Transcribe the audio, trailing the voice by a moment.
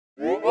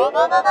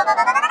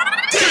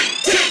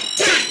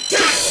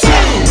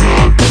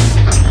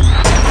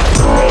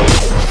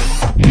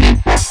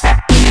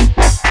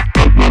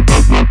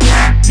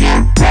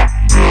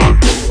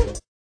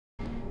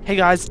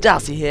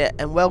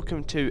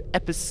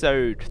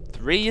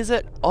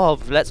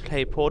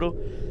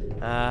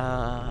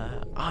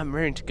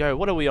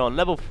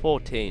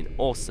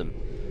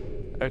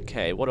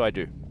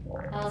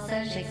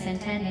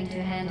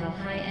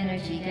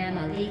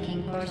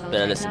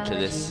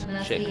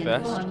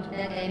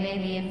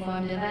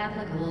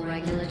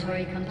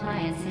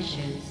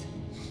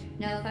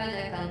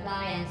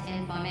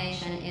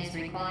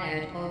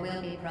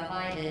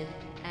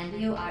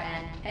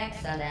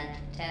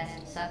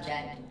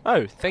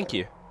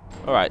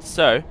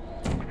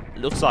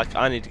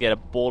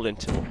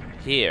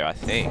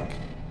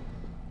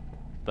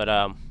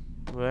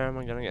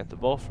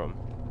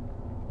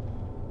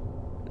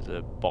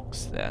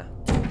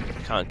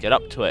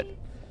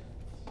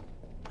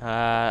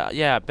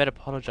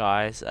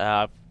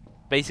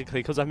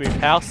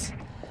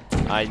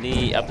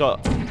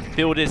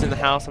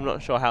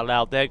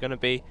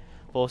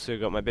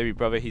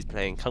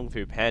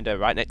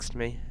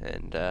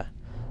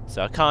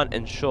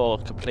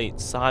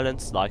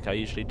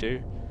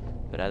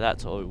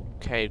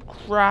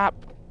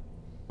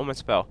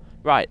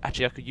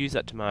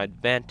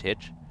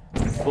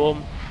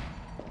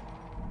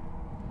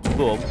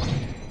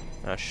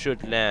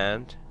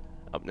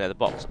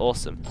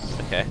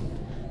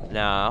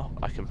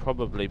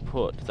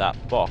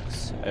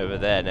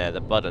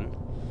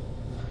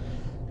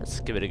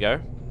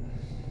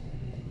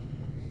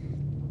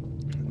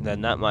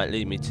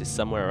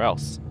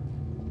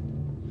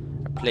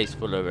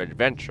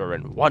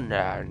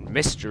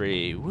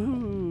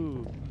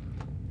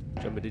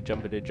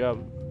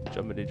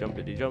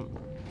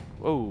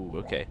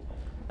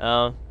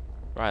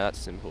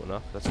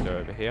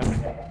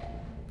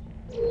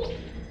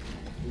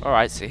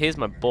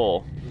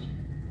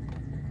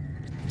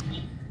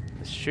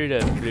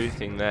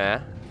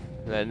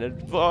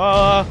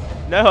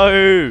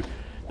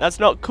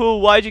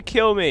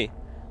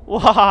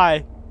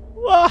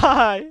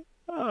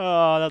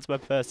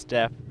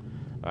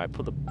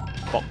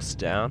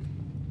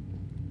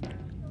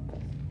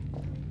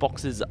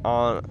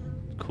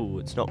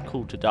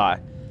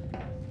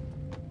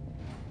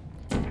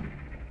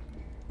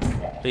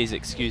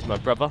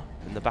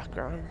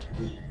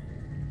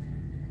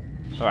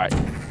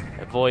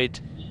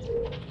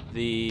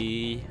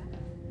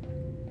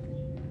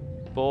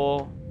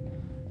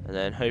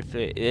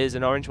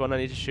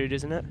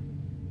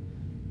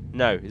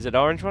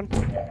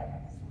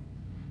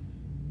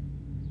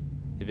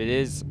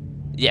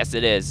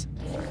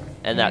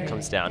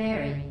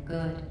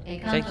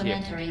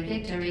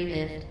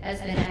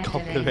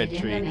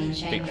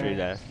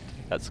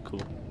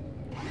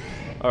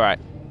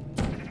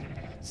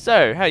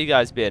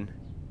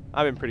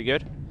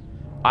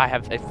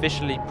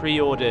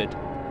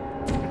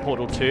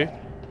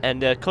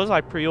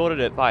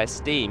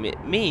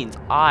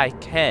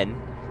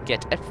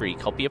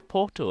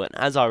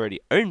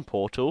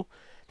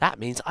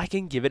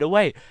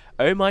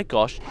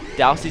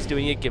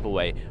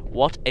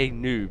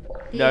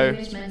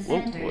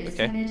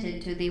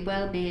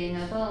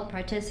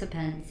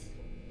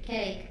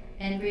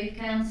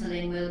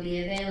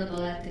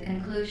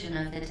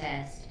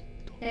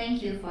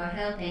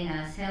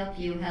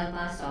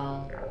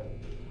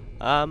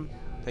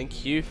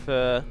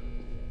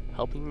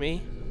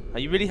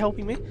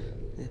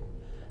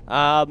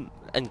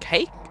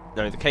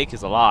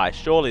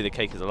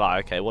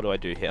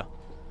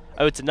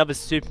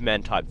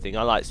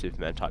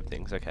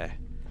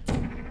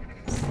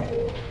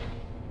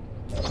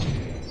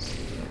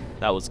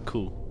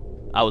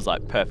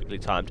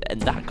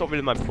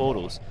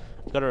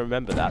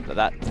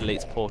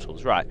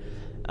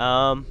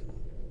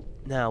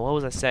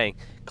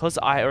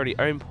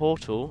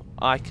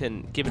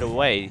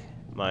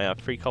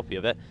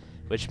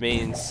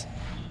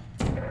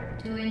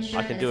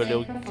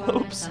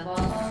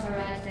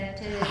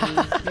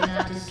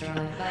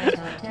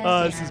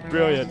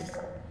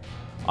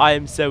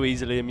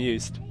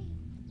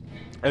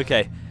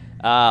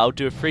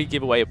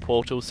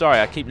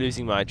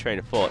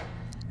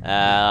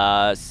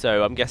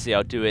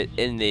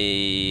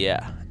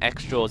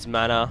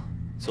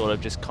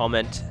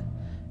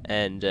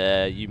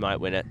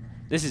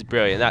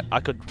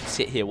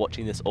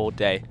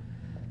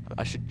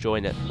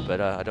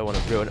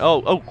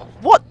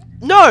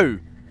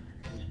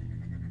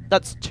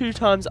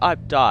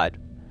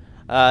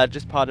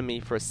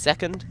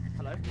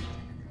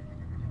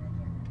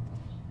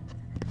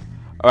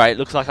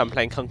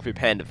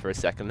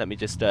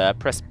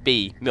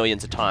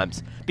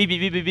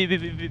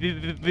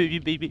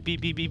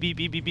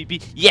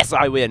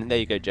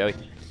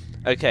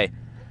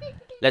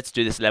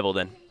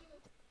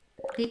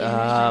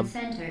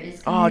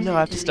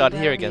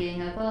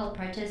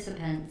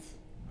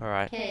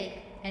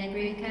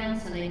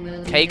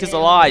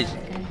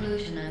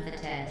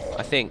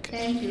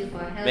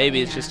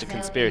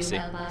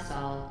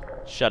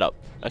Shut up.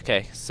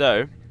 Okay,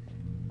 so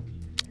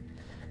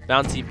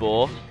bouncy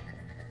ball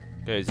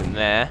goes in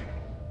there,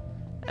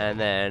 and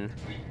then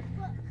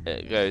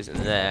it goes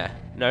in there.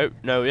 No,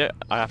 yeah,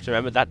 I have to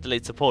remember that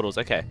deletes the portals.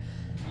 Okay,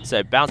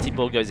 so bouncy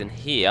ball goes in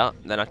here,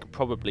 then I could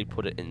probably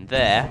put it in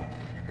there,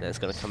 and then it's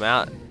going to come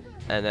out,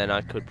 and then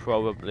I could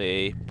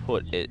probably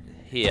put it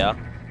here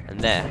and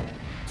there.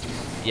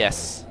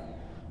 Yes.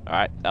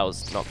 Alright, that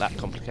was not that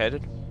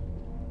complicated.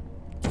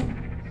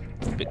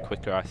 A bit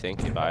quicker, I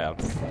think, if I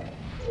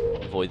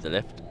avoid the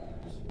lift.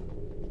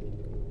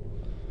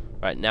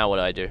 Right, now what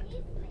do I do?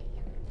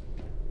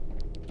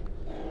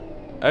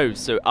 Oh,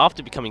 so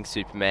after becoming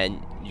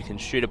Superman, you can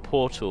shoot a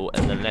portal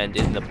and then land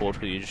in the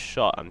portal you just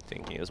shot, I'm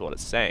thinking, is what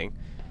it's saying.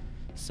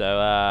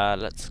 So,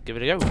 let's give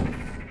it a go.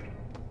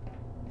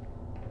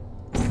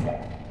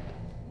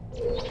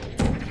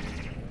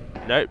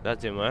 Nope,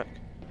 that didn't work.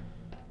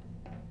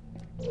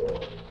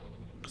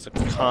 Because I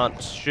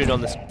can't shoot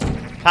on this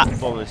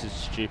platform, this is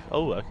stupid.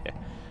 Oh, okay.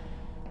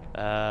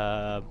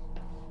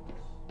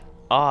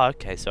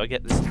 Okay, so I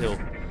get this little...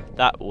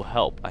 That will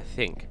help, I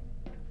think.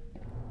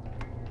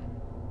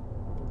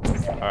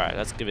 Alright,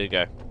 let's give it a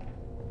go.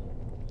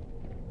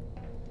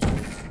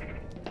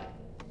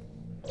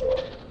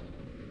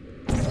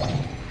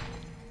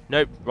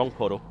 Nope, wrong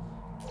portal.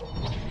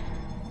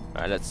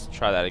 Alright, let's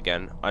try that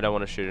again. I don't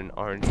want to shoot an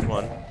orange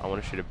one. I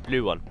want to shoot a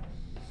blue one.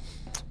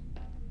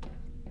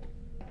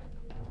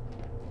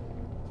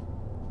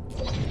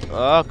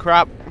 Oh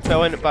crap,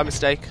 fell in it by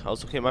mistake. I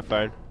was looking at my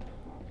phone.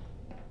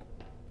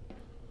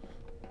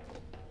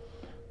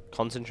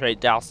 Concentrate,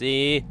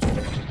 Dowsey.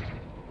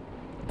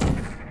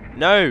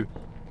 No!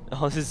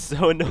 Oh, this is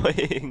so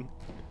annoying.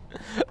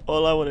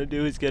 All I want to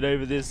do is get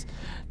over this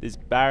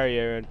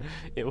barrier and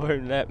it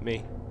won't let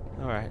me.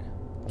 Alright.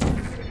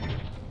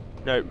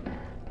 Nope.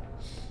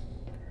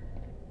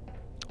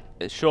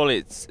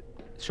 Surely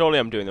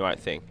I'm doing the right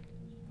thing.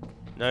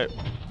 Nope.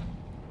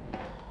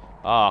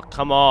 Oh,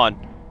 come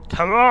on.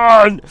 Come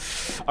on!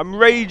 I'm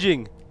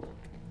raging!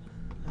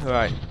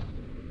 Alright.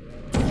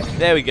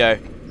 There we go.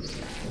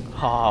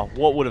 Oh,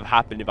 what would have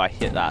happened if I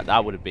hit that?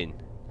 That would have been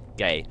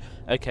gay.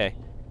 Okay.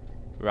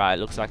 Right,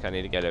 looks like I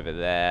need to get over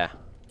there.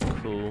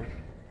 Cool.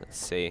 Let's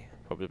see.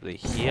 Probably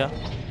here.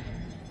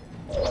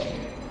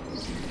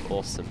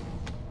 Awesome.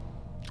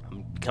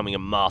 I'm becoming a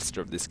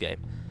master of this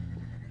game.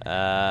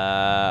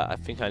 I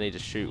think I need to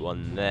shoot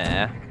one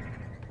there.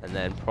 And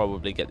then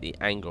probably get the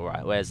angle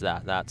right. Where's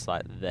that? That's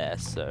like there,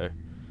 so...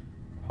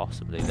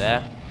 Possibly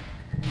there.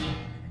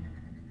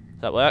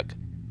 Does that work?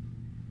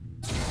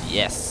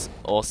 Yes.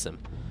 Awesome.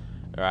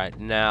 Alright,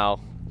 now...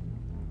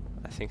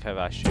 I think if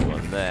I shoot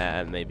one there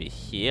and maybe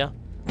here...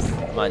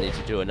 I might need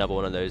to do another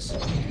one of those.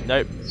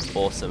 Nope.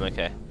 Awesome,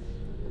 okay.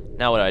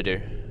 Now what do I do?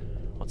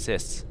 What's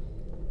this?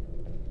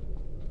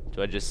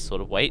 Do I just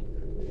sort of wait?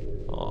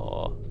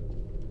 Or...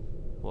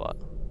 What?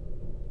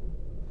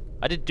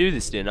 I did do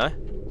this, didn't I?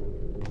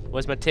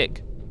 Where's my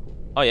tick?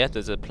 Oh yeah,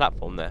 there's a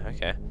platform there,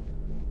 okay.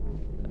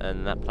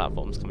 And that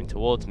platform's coming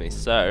towards me,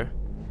 so...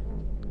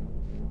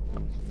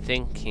 I'm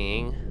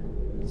thinking...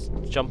 Let's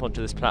jump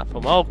onto this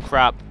platform. Oh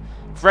crap!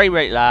 Frame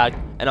rate lag,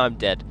 and I'm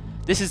dead.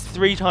 This is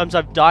 3 times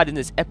I've died in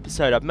this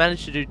episode. I've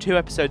managed to do 2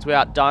 episodes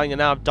without dying, and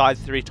now I've died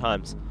 3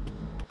 times.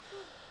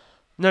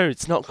 No,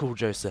 it's not cool,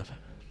 Joseph.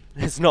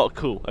 It's not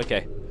cool.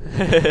 Okay.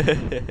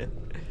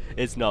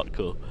 It's not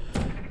cool.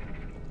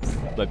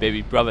 My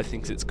baby brother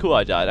thinks it's cool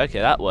I died. Okay,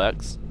 that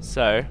works.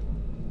 So,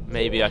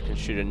 maybe I can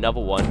shoot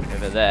another one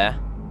over there.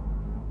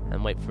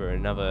 And wait for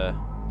another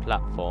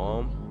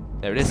platform.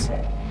 There it is.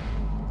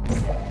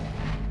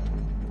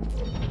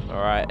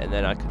 Alright, and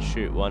then I can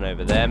shoot one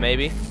over there,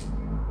 maybe.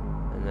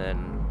 And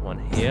then one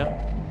here.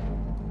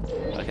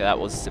 Okay, that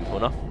was simple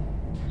enough.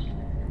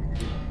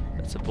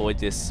 Let's avoid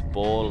this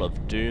ball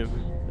of doom.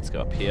 Let's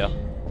go up here.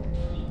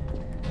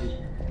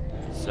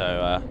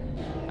 So,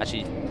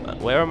 actually,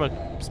 where am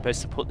I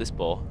supposed to put this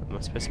ball? Am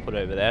I supposed to put it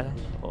over there?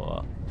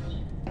 Or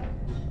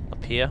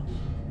up here?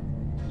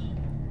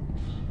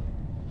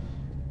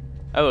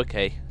 Oh,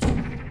 okay.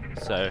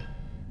 So,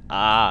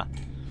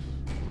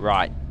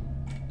 right.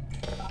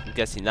 I'm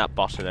guessing that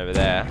button over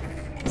there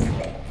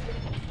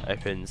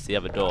opens the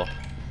other door.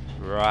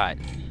 Right.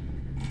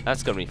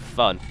 That's gonna be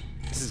fun.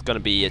 This is gonna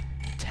be a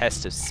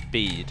test of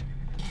speed.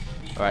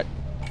 Alright,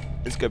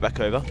 let's go back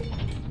over.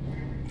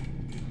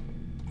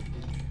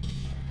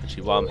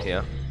 Actually, while I'm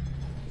here,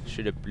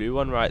 shoot a blue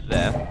one right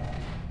there.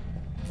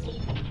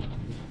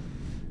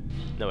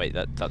 No, wait,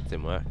 that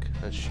didn't work.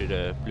 Let's shoot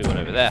a blue one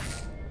over there.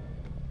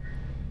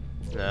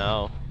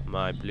 Now,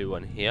 my blue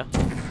one here.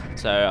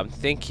 So, I'm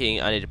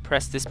thinking I need to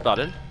press this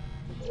button.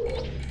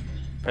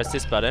 Press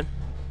this button.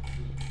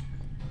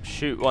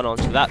 Shoot one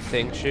onto that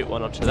thing, shoot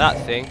one onto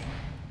that thing,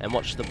 and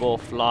watch the ball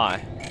fly.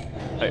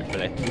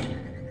 Hopefully.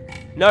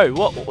 No,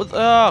 what?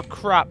 Oh,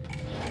 crap.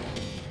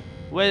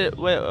 Where,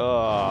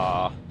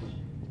 oh.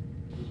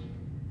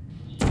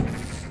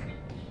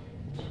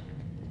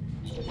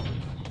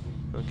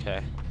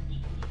 Okay.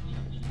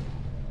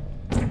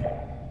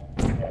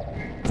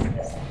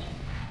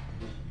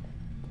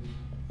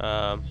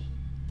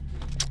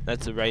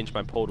 Let's arrange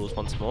my portals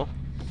once more.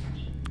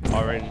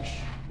 Orange.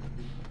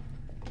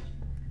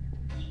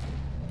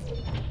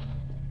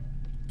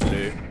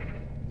 Blue.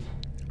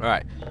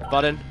 Alright.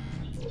 Button.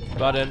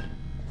 Button.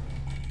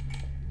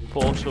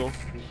 Portal.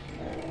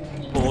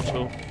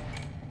 Portal.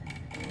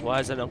 Why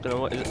is it not going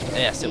to work?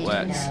 Yes, it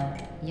works.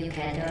 You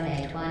can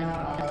donate one or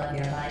all of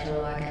your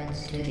vital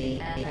organs to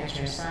the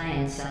Aperture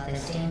Science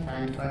Self-Esteem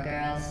Fund for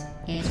Girls.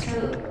 It's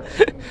true.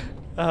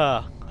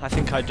 I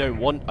think I don't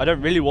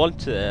really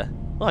want to.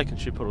 Well, I can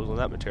shoot portals on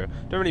that material.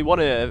 Don't really want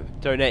to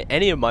donate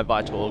any of my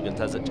vital organs,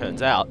 as it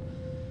turns out.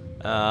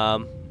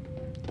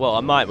 Well, I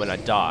might when I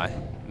die.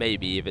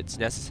 Maybe, if it's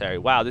necessary.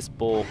 Wow, this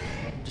ball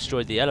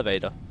destroyed the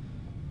elevator.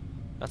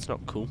 That's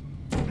not cool.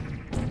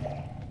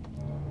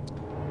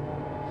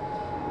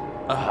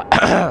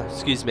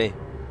 Excuse me.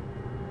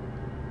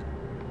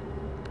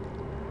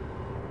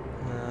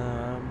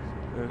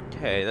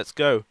 Okay, let's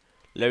go.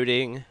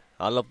 Loading.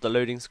 I love the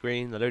loading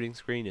screen. The loading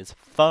screen is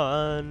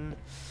fun.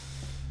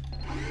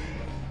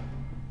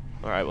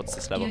 Alright, what's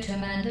this level? Due to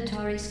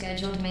mandatory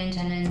scheduled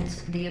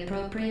maintenance, the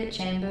appropriate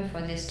chamber for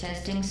this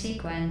testing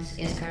sequence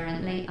is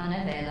currently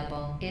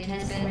unavailable. It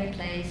has been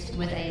replaced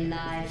with a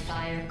live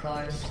fire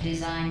course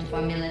designed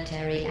for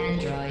military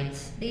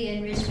androids. The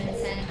Enrichment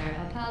Center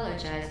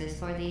apologizes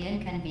for the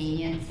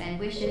inconvenience and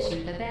wishes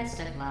you the best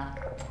of luck.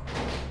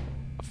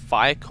 A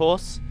fire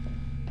course?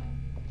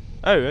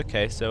 Oh,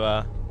 okay,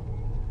 so,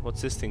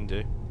 what's this thing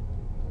do?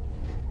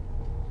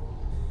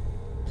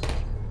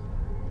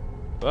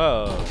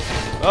 Whoa.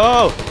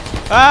 Oh!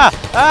 Ah!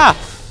 Ah!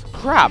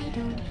 Crap!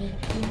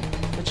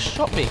 It just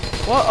shot me.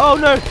 What? Oh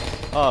no!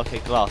 Oh, okay,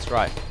 glass,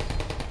 right.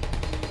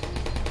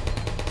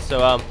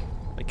 So,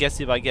 I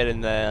guess if I get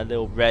in there,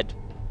 little red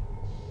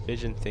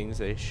vision things,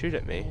 they shoot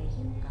at me.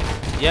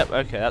 Yep,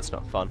 okay, that's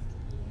not fun.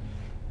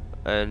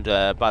 And,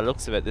 by the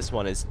looks of it, this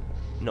one is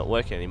not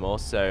working anymore,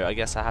 so I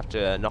guess I have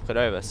to knock it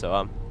over,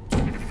 so,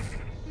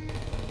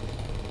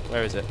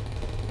 where is it?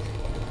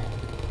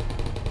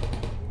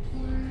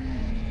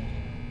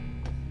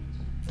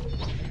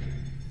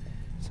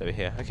 Over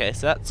here. Okay,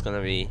 so that's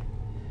gonna be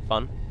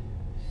fun.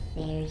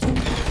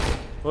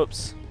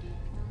 Whoops.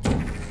 Can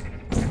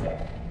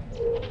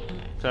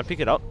I pick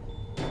it up?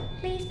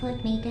 Please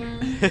put me down.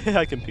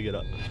 I can pick it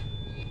up.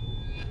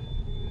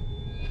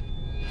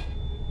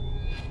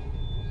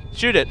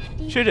 Shoot it!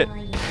 Shoot it!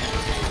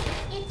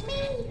 It's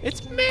me.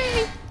 It's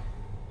me!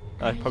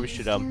 I probably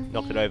should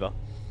knock it over.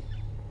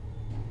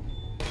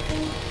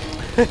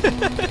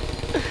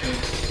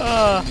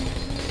 Ah,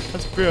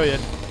 that's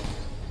brilliant.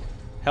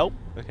 Help?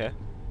 Okay.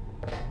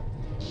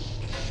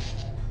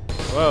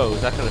 Whoa,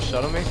 is that gonna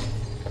shut on me?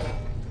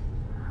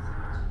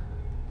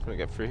 Can I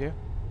get through here?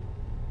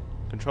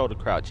 Control to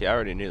crouch. Yeah, I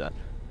already knew that.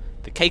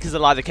 The cake is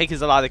alive, the cake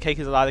is alive, the cake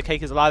is alive, the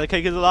cake is alive, the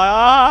cake is alive.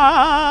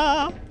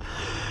 Ah!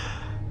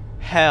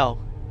 Hell.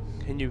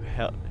 Can you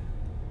help?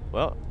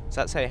 Well, does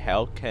that say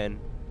hell? Can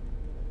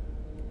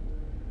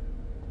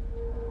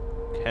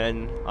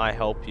I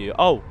help you?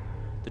 Oh!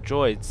 The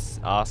droid's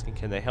asking,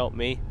 can they help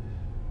me?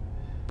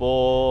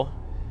 Bore.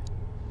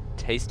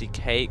 Tasty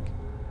cake.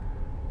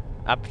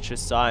 Aperture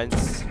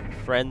Science.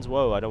 Friends.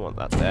 Whoa, I don't want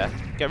that there.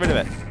 Get rid of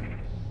it.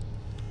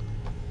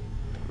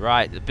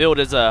 Right, the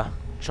builders are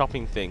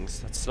chopping things.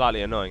 That's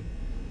slightly annoying.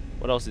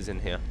 What else is in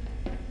here?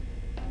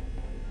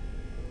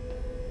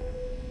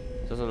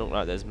 Doesn't look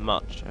like there's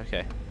much.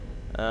 Okay.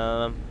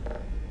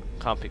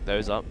 Can't pick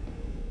those up.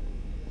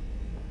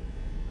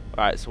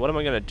 Alright, so what am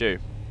I gonna do?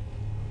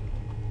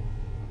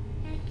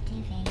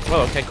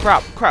 Whoa, okay,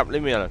 crap, crap,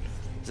 leave me alone.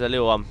 There's a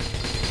little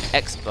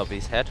X above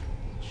his head.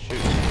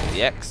 Shoot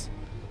the X.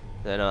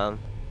 Then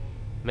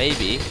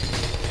maybe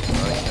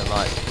I can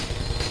like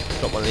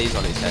got one of these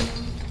on his head.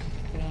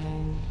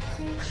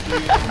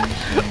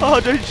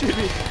 Oh, don't shoot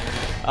me!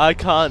 I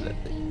can't.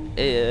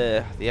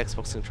 The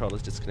Xbox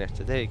controller's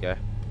disconnected. There you go.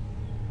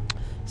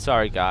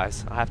 Sorry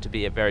guys, I have to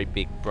be a very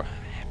big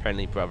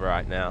friendly brother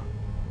right now.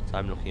 So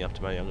I'm looking up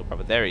to my younger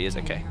brother. There he is.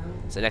 Okay,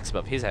 there's an X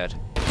above his head.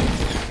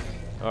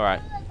 All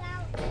right.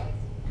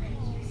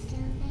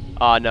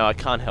 Oh no, I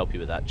can't help you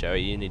with that,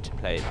 Joey. You need to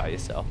play it by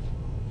yourself.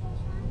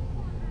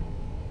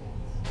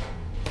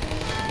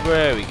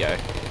 There we go.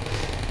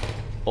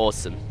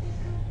 Awesome.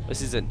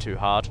 This isn't too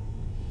hard.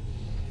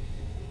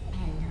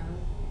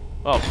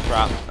 Oh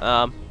crap.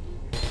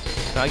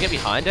 Can I get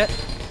behind it?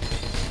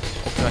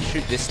 Or can I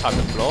shoot this type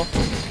of floor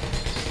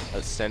that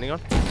it's standing on?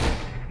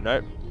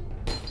 Nope.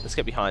 Let's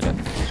get behind it.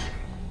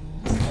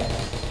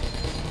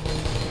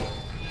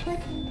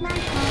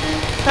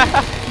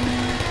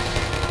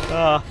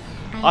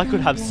 I could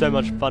have so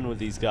much fun with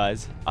these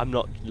guys. I'm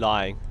not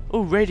lying.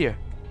 Oh, radio.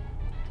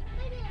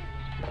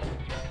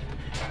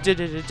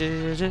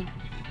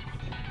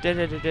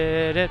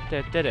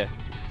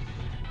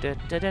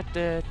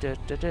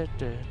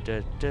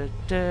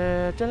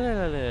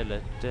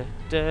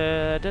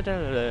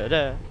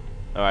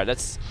 Alright,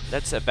 let's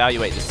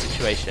evaluate this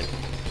situation.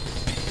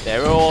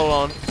 They're all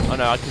on. Oh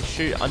no, I can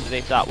shoot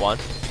underneath that one.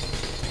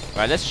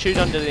 Alright, let's shoot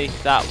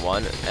underneath that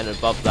one and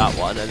above that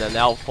one, and then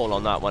they'll fall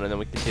on that one, and then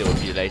we can deal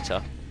with you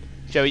later.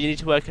 Joey, you need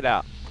to work it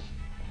out.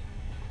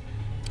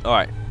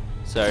 Alright,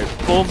 so,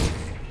 boom.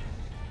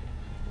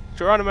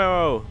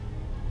 Geronimo!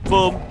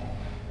 Boom!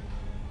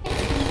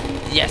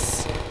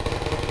 Yes!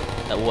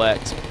 That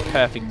worked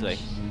perfectly.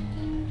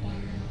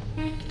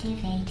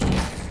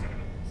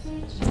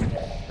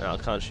 No, I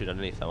can't shoot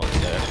underneath that one,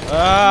 so...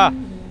 Ah!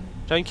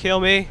 Don't kill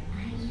me!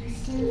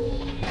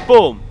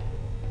 Boom!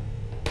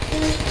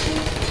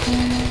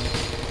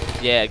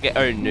 Yeah, get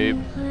owned,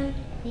 noob.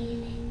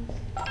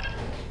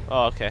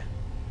 Oh, okay.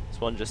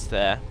 There's one just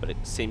there, but it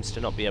seems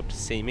to not be able to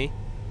see me.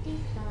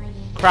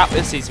 Crap,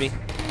 it sees me.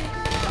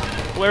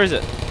 Where is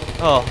it?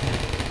 Oh.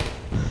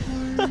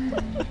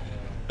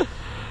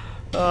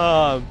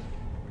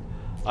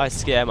 I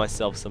scare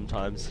myself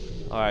sometimes.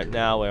 Alright,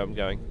 now where I'm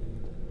going.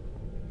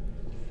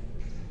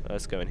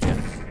 Let's go in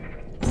here.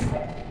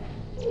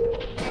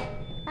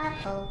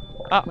 Uh-oh.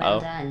 Well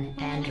done,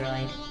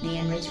 Android. The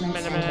Enrichment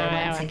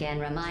Center once again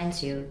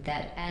reminds you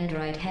that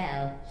Android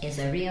Hell is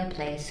a real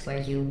place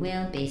where you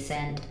will be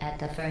sent at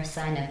the first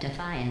sign of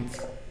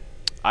defiance.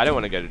 I don't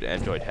want to go to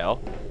Android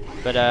Hell.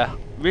 But,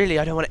 really,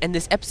 I don't want to end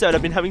this episode.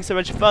 I've been having so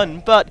much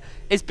fun. But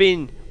it's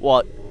been,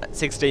 what,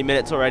 16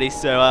 minutes already.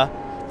 So,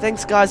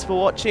 thanks, guys, for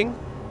watching.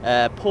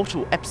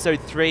 Portal Episode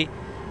 3.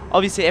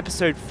 Obviously,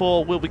 Episode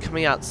 4 will be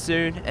coming out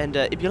soon. And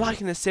if you're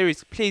liking this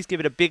series, please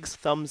give it a big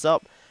thumbs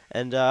up.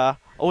 And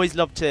always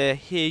love to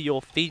hear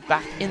your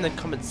feedback in the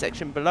comment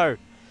section below.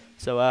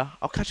 So,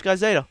 I'll catch you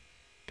guys later.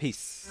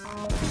 Peace.